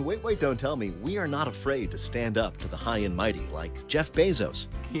 On Wait, Don't Tell Me, we are not afraid to stand up to the high and mighty like Jeff Bezos.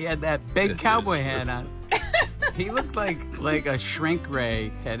 He had that big cowboy hat on. He looked like a shrink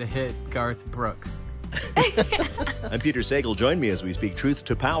ray had hit Garth Brooks. I'm Peter Sagal. Join me as we speak truth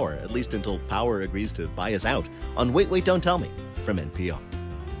to power, at least until power agrees to buy us out, on Wait, Don't Tell Me from NPR.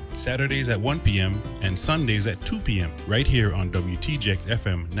 Saturdays at 1 p.m. and Sundays at 2 p.m. right here on WTJX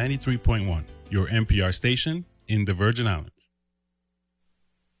FM 93.1, your NPR station in the Virgin Islands.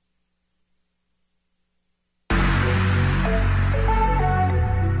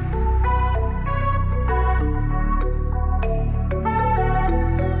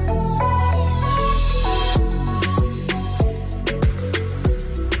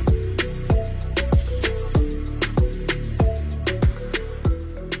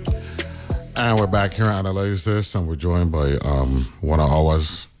 And we're back here to analyze this, and we're joined by one of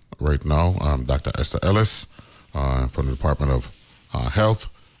ours right now, Dr. Esther Ellis from the Department of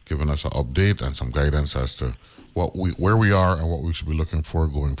Health, giving us an update and some guidance as to where we are and what we should be looking for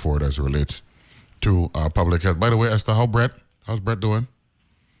going forward as it relates to public health. By the way, Esther, how's Brett doing?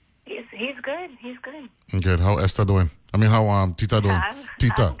 He's good. He's good. Good. How Esther doing? I mean, how Tita doing?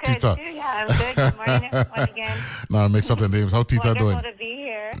 Tita. I'm good too. Yeah, I'm good. Good morning, everyone again. No, mix up the names. How Tita doing? Wonderful to be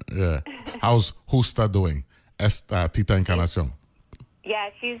here. Yeah. How's Justa doing? Tita Encarnacion. Yeah,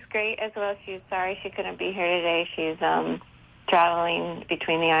 she's great as well. She's sorry she couldn't be here today. She's traveling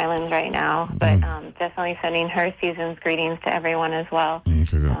between the islands right now, but definitely sending her season's greetings to everyone as well.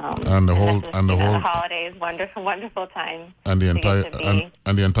 Okay, and the whole holidays, wonderful time. And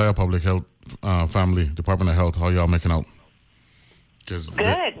the entire public health family, Department of Health, how y'all making out?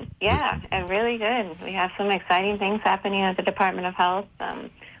 Good, and really good. We have some exciting things happening at the Department of Health.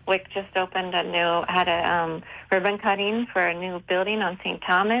 WIC just opened had a ribbon cutting for a new building on St.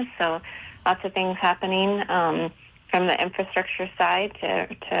 Thomas, so lots of things happening from the infrastructure side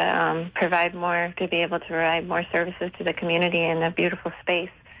to provide more, to be able to provide more services to the community in a beautiful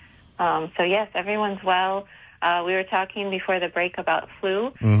space. So yes, everyone's well. We were talking before the break about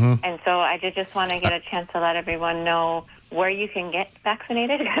flu, and so I did just want to get a chance to let everyone know where you can get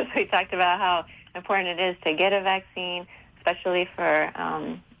vaccinated, because we talked about how important it is to get a vaccine, especially for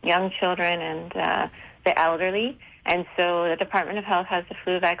young children and the elderly. And so the Department of Health has the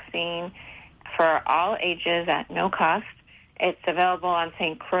flu vaccine for all ages at no cost. It's available on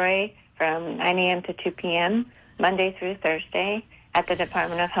St. Croix from 9 a.m. to 2 p.m., Monday through Thursday, at the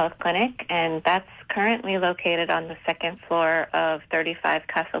Department of Health Clinic, and that's currently located on the second floor of 35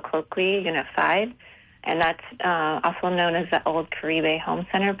 Castle Cloakley, Unit 5, and that's also known as the old Caribe Home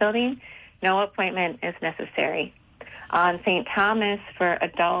Center building. No appointment is necessary. On St. Thomas, for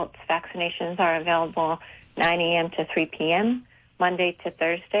adults, vaccinations are available 9 a.m. to 3 p.m., Monday to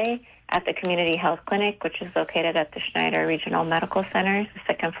Thursday, at the Community Health Clinic, which is located at the Schneider Regional Medical Center, the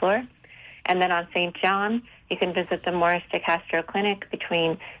second floor. And then on St. John, you can visit the Morris de Castro Clinic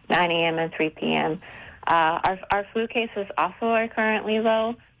between 9 a.m. and 3 p.m. Our flu cases also are currently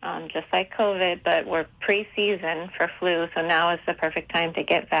low, just like COVID, but we're pre-season for flu, so now is the perfect time to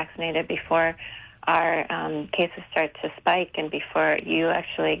get vaccinated before our cases start to spike and before you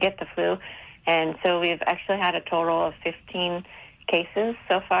actually get the flu. And so we've actually had a total of 15 cases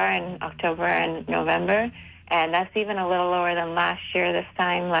so far in October and November, and that's even a little lower than last year this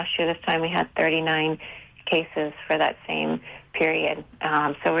time. Last year this time we had 39 cases for that same period.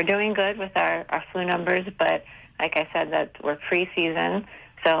 So we're doing good with our flu numbers, but like I said, that we're pre-season,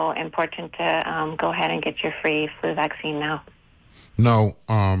 so important to go ahead and get your free flu vaccine now. No,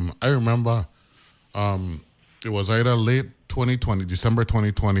 I remember it was either late 2020, December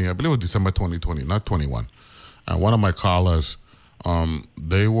 2020, I believe it was December 2020, not 21. And one of my callers,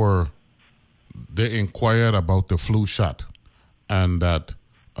 they inquired about the flu shot, and that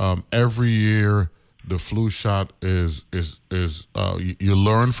every year the flu shot is you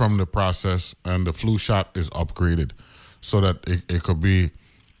learn from the process, and the flu shot is upgraded so that it could be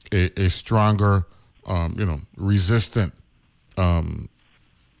a stronger, resistant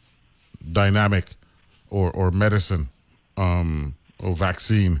dynamic or medicine or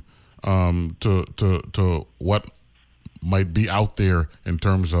vaccine to what might be out there in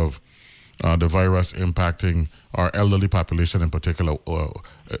terms of the virus impacting our elderly population in particular.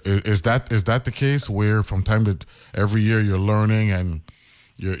 Is that the case where from time to every year you're learning and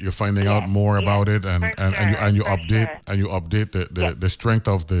you're finding out more about it and you update the strength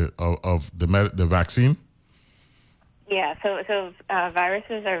of the vaccine? Yeah, so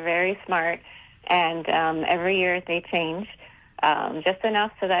viruses are very smart, and every year they change. Just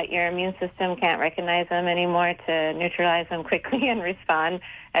enough so that your immune system can't recognize them anymore to neutralize them quickly and respond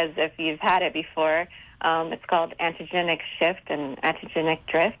as if you've had it before. It's called antigenic shift and antigenic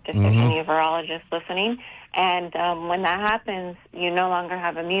drift, if there's any virologists listening. And when that happens, you no longer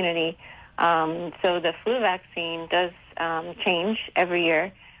have immunity. So the flu vaccine does change every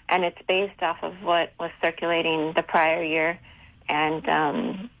year, and it's based off of what was circulating the prior year, and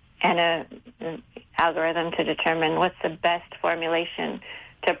a algorithm to determine what's the best formulation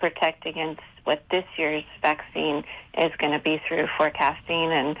to protect against what this year's vaccine is going to be through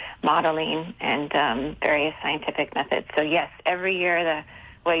forecasting and modeling and various scientific methods. So yes, every year the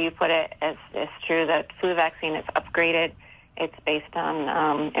way you put it is true. The flu vaccine is upgraded. It's based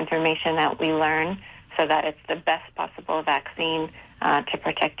on information that we learn so that it's the best possible vaccine to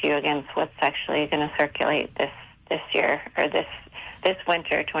protect you against what's actually going to circulate this year or this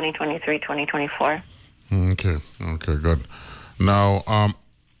winter, 2023-2024. Okay, good. Now,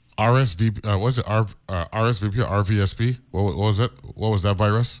 RSVP, RSVP or RVSP? What was it? What was that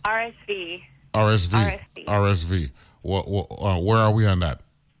virus? RSV. Where are we on that?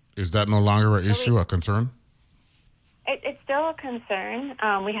 Is that no longer an issue, a concern? It's still a concern.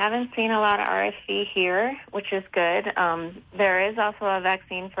 We haven't seen a lot of RSV here, which is good. There is also a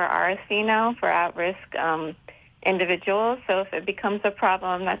vaccine for RSV now for at-risk individuals. So if it becomes a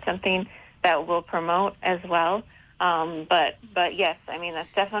problem, that's something that we'll promote as well. But yes, I mean,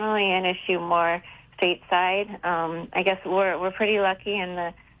 that's definitely an issue more stateside. I guess we're pretty lucky in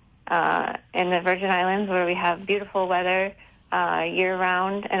the Virgin Islands where we have beautiful weather year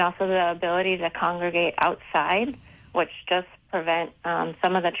round, and also the ability to congregate outside, which does prevent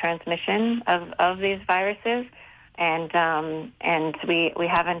some of the transmission of these viruses. And we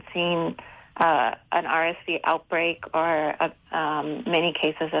haven't seen an RSV outbreak or many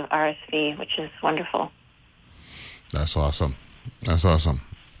cases of RSV, which is wonderful. That's awesome.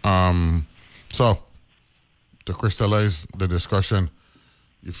 So, to crystallize the discussion,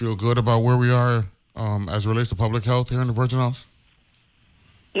 you feel good about where we are as it relates to public health here in the Virgin Islands?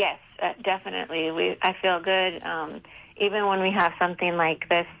 Yes, definitely. I feel good. Even when we have something like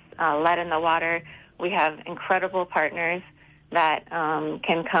this, lead in the water, we have incredible partners that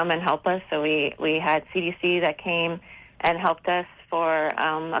can come and help us. So we had CDC that came and helped us for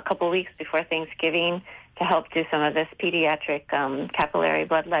a couple weeks before Thanksgiving to help do some of this pediatric capillary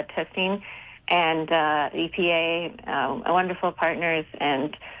blood lead testing. And EPA, wonderful partners,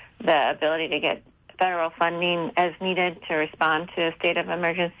 and the ability to get federal funding as needed to respond to a state of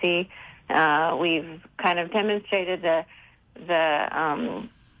emergency. We've kind of demonstrated the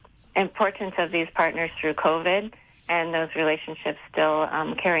importance of these partners through COVID, and those relationships still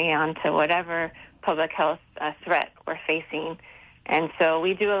carry on to whatever public health threat we're facing. And so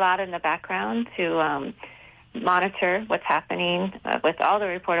we do a lot in the background to monitor what's happening with all the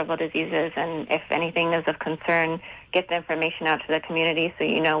reportable diseases, and if anything is of concern, get the information out to the community so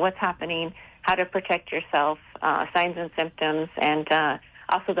you know what's happening, how to protect yourself, signs and symptoms, and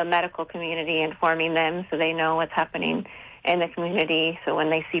also the medical community, informing them so they know what's happening in the community. So when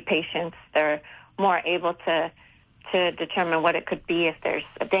they see patients, they're more able to determine what it could be. If there's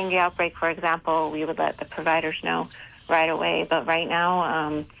a dengue outbreak, for example, we would let the providers know right away. But right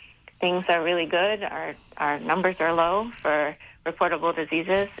now, things are really good. Our numbers are low for reportable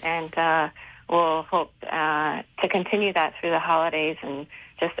diseases, and we'll hope to continue that through the holidays, and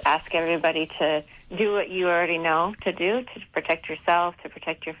just ask everybody to do what you already know to do to protect yourself, to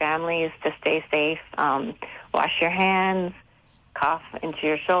protect your families, to stay safe. Wash your hands, cough into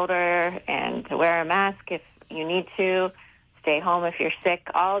your shoulder, and to wear a mask if you need to. Stay home if you're sick.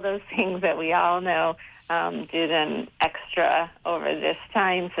 All those things that we all know, do them extra over this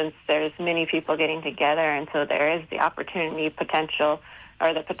time since there's many people getting together, and so there is the potential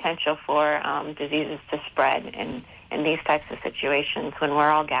for diseases to spread in these types of situations when we're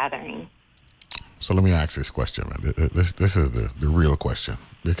all gathering. So let me ask this question, man. This is the real question,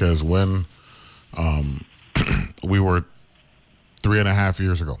 because when We were 3.5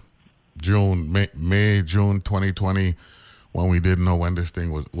 years ago, May, June 2020, when we didn't know when this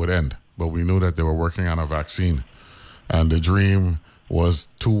thing would end. But we knew that they were working on a vaccine. And the dream was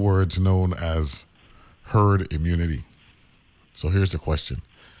 2 words known as herd immunity. So here's the question.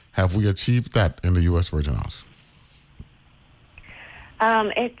 Have we achieved that in the U.S. Virgin Islands?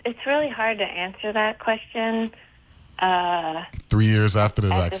 It's really hard to answer that question. 3 years after the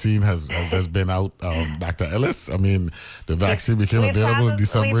vaccine has been out, Dr. Ellis, I mean, the vaccine became available in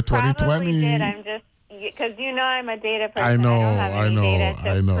December 2020. We did. I'm just, because I'm a data person. I don't have any data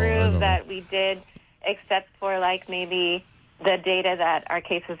to prove that we did, except for like maybe the data that our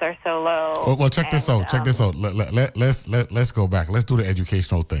cases are so low. Well, check this out. Let's go back. Let's do the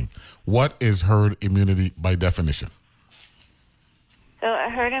educational thing. What is herd immunity by definition? So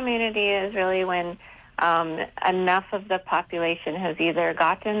herd immunity is really when enough of the population has either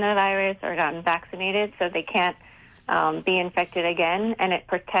gotten the virus or gotten vaccinated so they can't be infected again, and it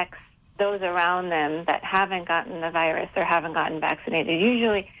protects those around them that haven't gotten the virus or haven't gotten vaccinated.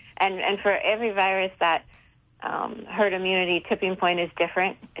 Usually, and for every virus, that herd immunity tipping point is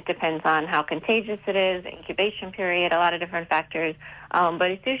different. It depends on how contagious it is, incubation period, a lot of different factors. But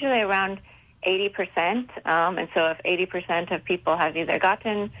it's usually around 80%. And so if 80% of people have either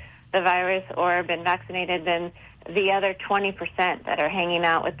gotten the virus or been vaccinated, then the other 20% that are hanging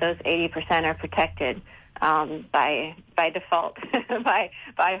out with those 80% are protected by default, by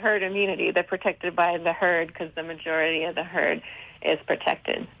herd immunity. They're protected by the herd because the majority of the herd is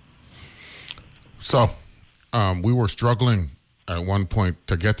protected. So we were struggling at one point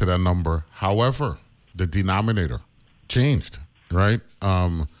to get to that number. However, the denominator changed, right?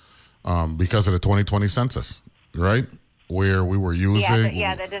 Because of the 2020 census, right? Where we were using...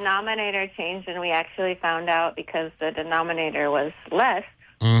 the denominator changed, and we actually found out because the denominator was less,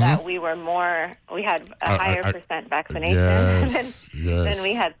 that we had a higher percent vaccination than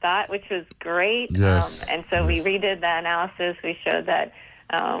we had thought, which was great. And so we redid the analysis. We showed that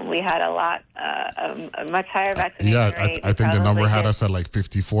we had a much higher vaccination rate. I think the number had us at like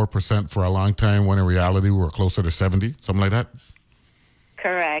 54% for a long time, when in reality we were closer to 70, something like that.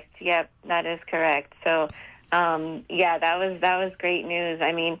 Correct. Yep, that is correct. So, that was great news.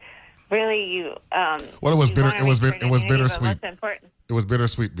 I mean, really, it was bittersweet. It was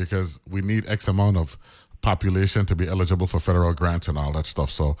bittersweet because we need X amount of population to be eligible for federal grants and all that stuff.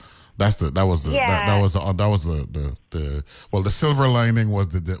 So the silver lining was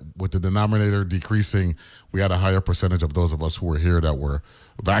with the denominator decreasing, we had a higher percentage of those of us who were here that were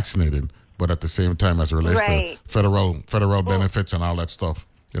vaccinated. But at the same time, as it relates to federal benefits and all that stuff,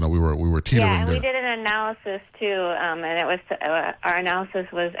 we were teetering there. Yeah, and we did an analysis too, and it was our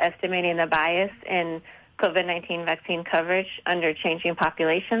analysis was estimating the bias in COVID-19 vaccine coverage under changing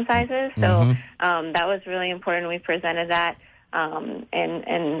population sizes. So that was really important. We presented that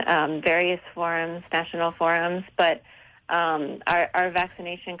in various forums, national forums. But our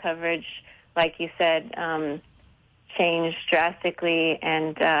vaccination coverage, like you said, changed drastically,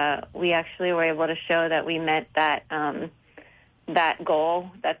 and we actually were able to show that we met that goal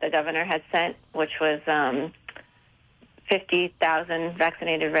that the governor had set, which was 50,000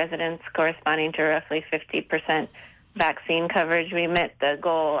 vaccinated residents, corresponding to roughly 50% vaccine coverage. We met the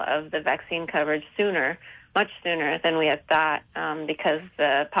goal of the vaccine coverage much sooner than we had thought, because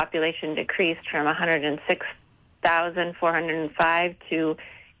the population decreased from 106,405 to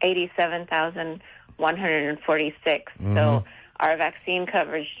 87,146. So our vaccine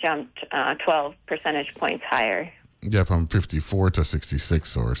coverage jumped 12 percentage points higher. Yeah, from 54 to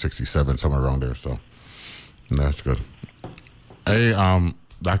 66 or 67, somewhere around there. So that's good. Hey,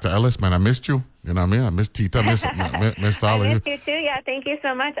 Dr. Ellis, man, I missed you. You know what I mean? I missed Tita, missed all of you. I missed you too. Yeah, thank you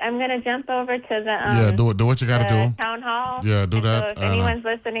so much. I'm going to jump over to the do what you got to do. Town hall. Yeah, do that. So if anyone's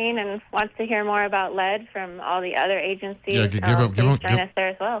listening and wants to hear more about lead from all the other agencies, give them join us there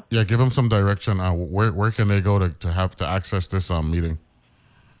as well. Yeah, give them some direction. Where can they go to access this meeting?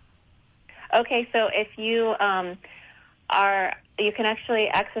 Okay, so if you you can actually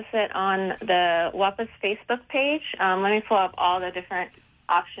access it on the WAPA's Facebook page. Let me pull up all the different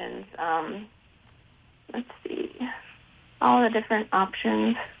options. Let's see. All the different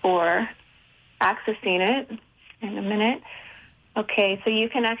options for accessing it in a minute. Okay, so you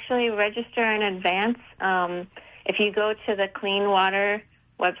can actually register in advance. If you go to the Clean Water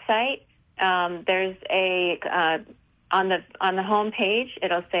website, there's on the home page,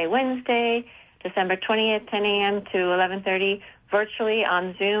 it'll say Wednesday, December 20th, 10 a.m. to 11:30, virtually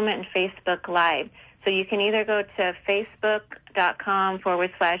on Zoom and Facebook Live. So you can either go to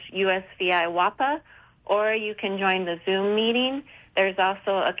facebook.com/USVI WAPA, or you can join the Zoom meeting. There's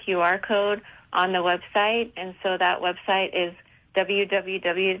also a QR code on the website. And so that website is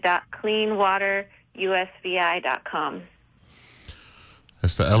www.cleanwaterusvi.com.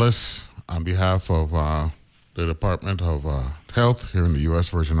 Esther Ellis, on behalf of the Department of Health here in the U.S.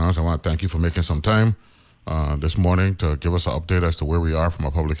 Virgin Islands, I want to thank you for making some time this morning to give us an update as to where we are from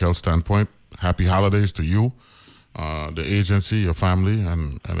a public health standpoint. Happy holidays to you, the agency, your family,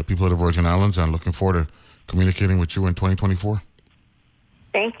 and the people of the Virgin Islands, and looking forward to communicating with you in 2024.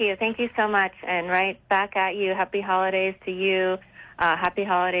 Thank you. Thank you so much. And right back at you. Happy holidays to you. Happy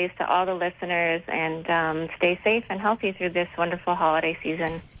holidays to all the listeners. And stay safe and healthy through this wonderful holiday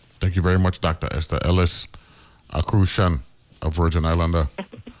season. Thank you very much, Dr. Esther Ellis, a Crucian, a Virgin Islander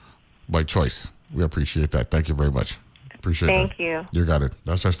by choice. We appreciate that. Thank you very much. Appreciate it. Thank you. You got it.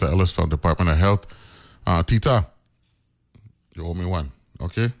 That's Esther Ellis from Department of Health. Tita, you owe me one,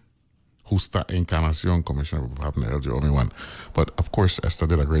 okay? Justa Encarnacion, Commissioner of Department of Health, you owe me one. But, of course, Esther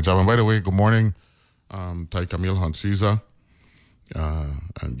did a great job. And, by the way, good morning, Tai Camille Hunt-Caesar.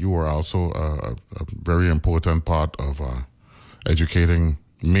 And you are also a very important part of educating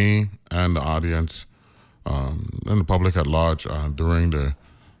me and the audience and the public at large during the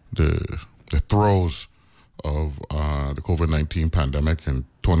throes of the COVID-19 pandemic in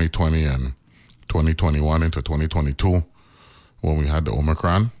 2020 and 2021 into 2022 when we had the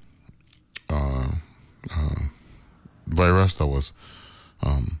Omicron virus that was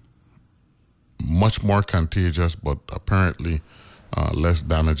much more contagious but apparently less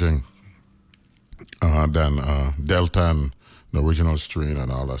damaging than Delta and the original strain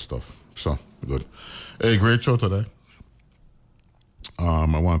and all that stuff. So, good. Hey, great show today. I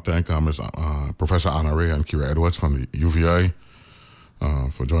want to thank Professor Anna Ray and Kira Edwards from the UVI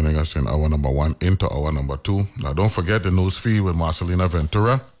for joining us in hour number 1 into hour number 2. Now, don't forget the news feed with Marcelina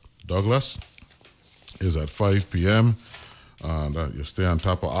Ventura Douglas is at 5 p.m. That you stay on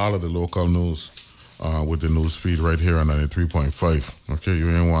top of all of the local news with the news feed right here on 93.5. Okay,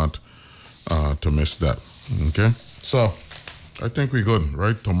 you ain't want to miss that. Okay, so I think we're good,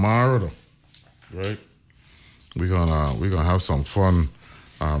 right? Tomorrow, right? We're gonna have some fun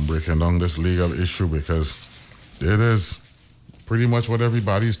breaking down this legal issue because it is pretty much what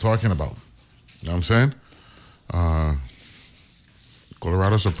everybody's talking about. You know what I'm saying?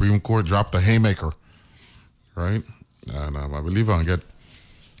 Colorado Supreme Court dropped the haymaker, right? And I believe I'll get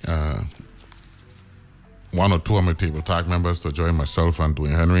one or two of my table talk members to join myself and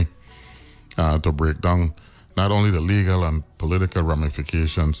Dwayne Henry to break down not only the legal and political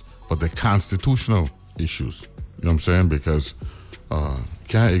ramifications, but the constitutional issues. You know what I'm saying? Because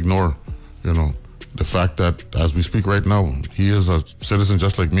can't ignore, the fact that as we speak right now, he is a citizen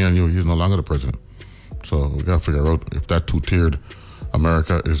just like me and you. He's no longer the president. So we got to figure out if that two-tiered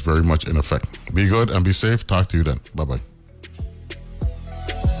America is very much in effect. Be good and be safe. Talk to you then. Bye-bye.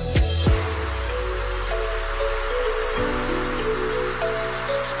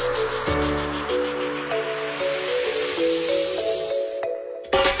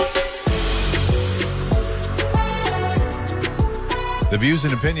 The views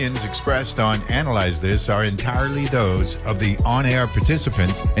and opinions expressed on Analyze This are entirely those of the on-air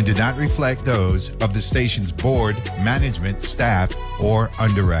participants and do not reflect those of the station's board, management, staff, or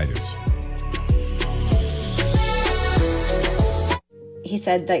underwriters. He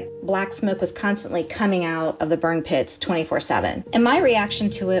said that black smoke was constantly coming out of the burn pits 24/7. And my reaction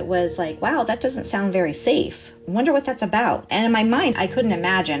to it was like, wow, that doesn't sound very safe. I wonder what that's about. And in my mind, I couldn't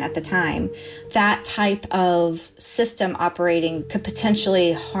imagine at the time that type of system operating could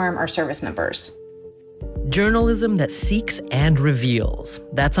potentially harm our service members. Journalism that seeks and reveals.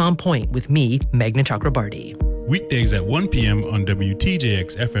 That's On Point with me, Meghna Chakrabarty. Weekdays at 1 p.m. on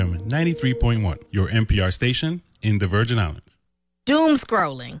WTJX FM 93.1, your NPR station in the Virgin Islands. Doom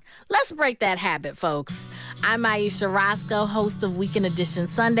scrolling. Let's break that habit, folks. I'm Aisha Roscoe, host of Weekend Edition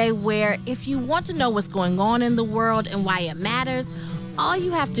Sunday, where if you want to know what's going on in the world and why it matters, all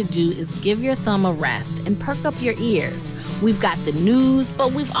you have to do is give your thumb a rest and perk up your ears. We've got the news,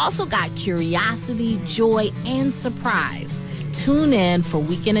 but we've also got curiosity, joy, and surprise. Tune in for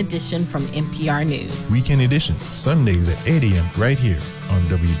Weekend Edition from NPR News. Weekend Edition, Sundays at 8 a.m. right here on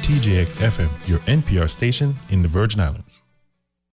WTJX FM, your NPR station in the Virgin Islands.